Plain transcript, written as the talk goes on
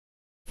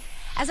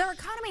As our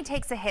economy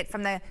takes a hit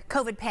from the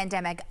COVID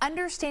pandemic,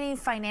 understanding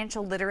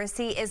financial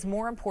literacy is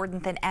more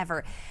important than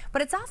ever,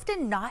 but it's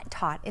often not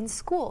taught in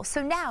school.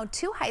 So now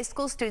 2 high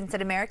school students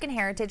at American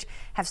Heritage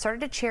have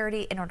started a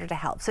charity in order to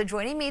help. So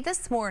joining me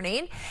this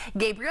morning,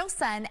 Gabriel's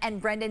son and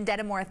Brendan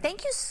Detamore.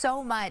 Thank you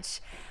so much.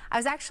 I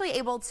was actually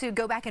able to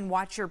go back and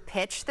watch your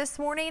pitch this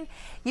morning.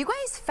 You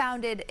guys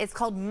founded, it's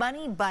called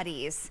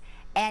MoneyBuddies,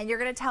 and you're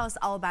going to tell us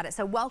all about it.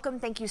 So welcome,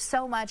 thank you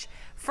so much.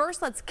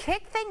 First, let's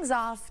kick things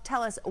off.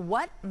 Tell us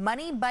what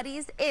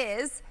MoneyBuddies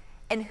is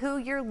and who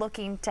you're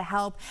looking to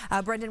help.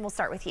 Brendan, we'll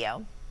start with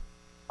you.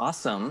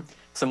 Awesome.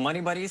 So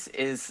MoneyBuddies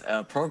is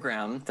a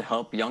program to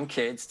help young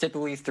kids,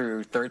 typically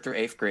through 3rd through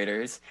 8th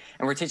graders,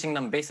 and we're teaching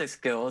them basic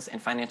skills in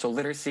financial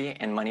literacy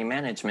and money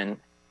management.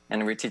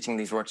 And we're teaching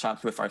these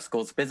workshops with our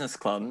school's business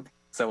club.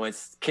 So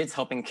it's kids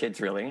helping kids,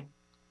 really.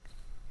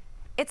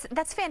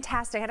 That's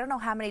fantastic. I don't know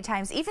how many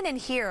times, even in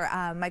here,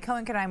 my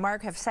co-anchor and I,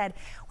 Mark, have said,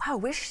 wow,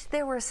 wish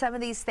there were some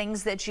of these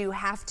things that you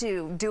have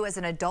to do as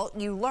an adult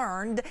you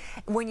learned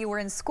when you were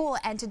in school,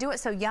 and to do it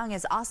so young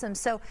is awesome.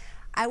 So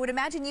I would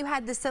imagine you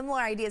had the similar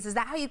ideas. Is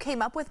that how you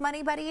came up with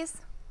MoneyBuddies?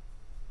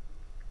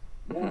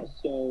 Yeah,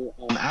 so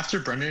after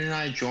Brendan and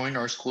I joined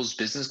our school's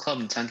business club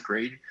in 10th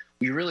grade,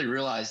 we really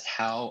realized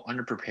how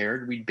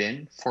underprepared we'd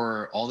been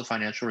for all the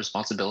financial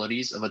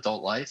responsibilities of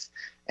adult life.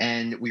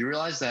 And we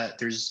realized that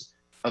there's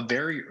a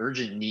very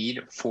urgent need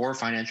for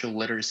financial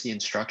literacy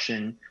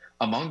instruction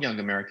among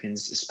young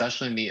Americans,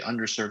 especially in the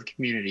underserved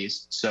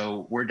communities.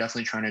 So we're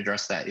definitely trying to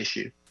address that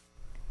issue.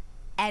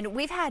 And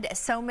we've had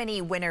so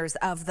many winners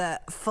of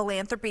the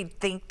Philanthropy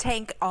Think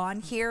Tank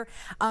on here.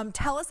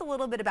 Tell us a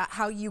little bit about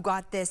how you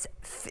got this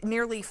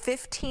nearly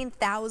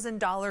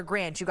 $15,000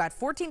 grant. You got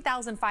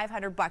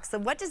 $14,500. So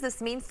what does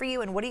this mean for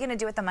you, and what are you going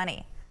to do with the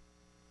money?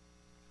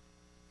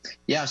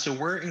 Yeah, so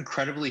we're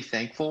incredibly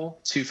thankful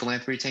to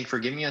Philanthropy Tank for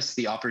giving us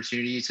the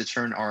opportunity to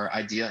turn our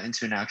idea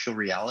into an actual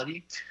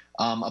reality.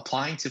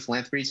 Applying to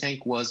Philanthropy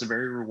Tank was a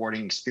very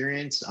rewarding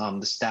experience.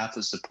 The staff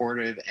was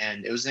supportive,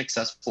 and it was an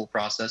accessible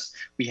process.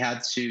 We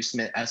had to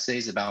submit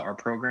essays about our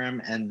program,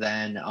 and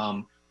then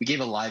we gave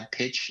a live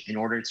pitch in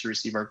order to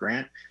receive our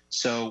grant.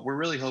 So we're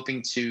really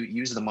hoping to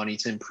use the money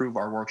to improve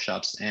our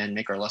workshops and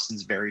make our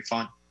lessons very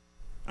fun.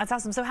 That's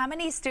awesome. So how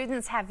many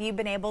students have you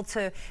been able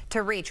to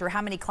reach, or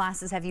how many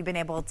classes have you been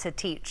able to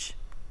teach?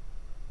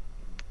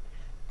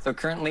 So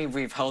currently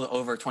we've held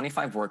over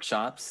 25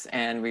 workshops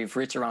and we've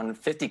reached around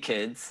 50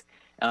 kids,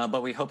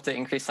 but we hope to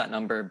increase that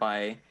number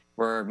by,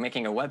 we're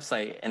making a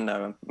website in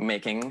the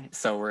making,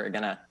 so we're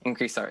gonna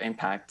increase our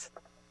impact.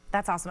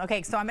 That's awesome.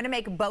 Okay, so I'm going to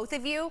make both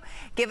of you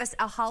give us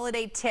a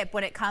holiday tip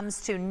when it comes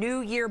to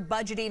New Year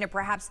budgeting, or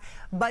perhaps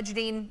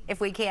budgeting,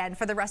 if we can,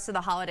 for the rest of the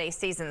holiday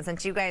season,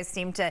 since you guys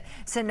seem to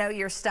know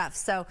your stuff.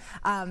 So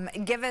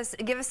give us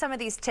some of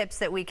these tips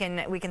that we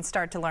can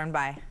start to learn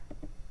by.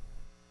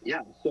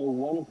 Yeah, so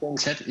one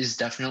important tip is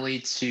definitely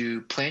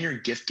to plan your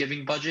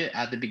gift-giving budget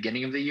at the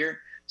beginning of the year,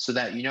 so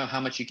that you know how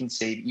much you can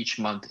save each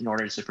month in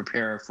order to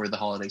prepare for the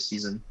holiday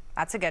season.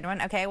 That's a good one.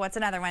 Okay, what's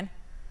another one?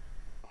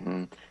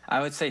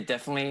 I would say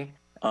definitely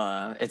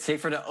it's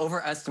safer to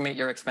overestimate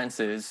your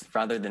expenses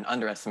rather than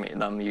underestimate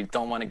them. You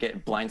don't want to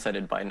get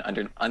blindsided by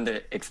an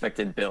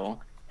unexpected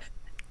bill.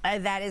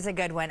 That is a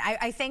good one.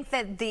 I think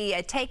that the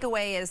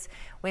takeaway is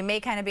we may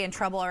kind of be in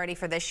trouble already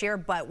for this year,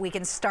 but we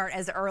can start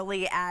as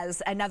early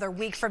as another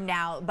week from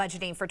now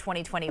budgeting for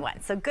 2021.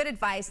 So good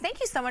advice.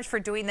 Thank you so much for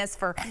doing this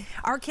for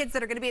our kids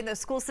that are going to be in the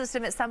school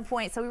system at some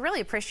point. So we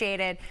really appreciate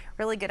it.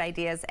 Really good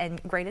ideas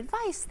and great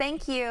advice.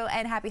 Thank you,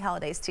 and happy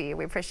holidays to you.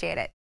 We appreciate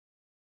it.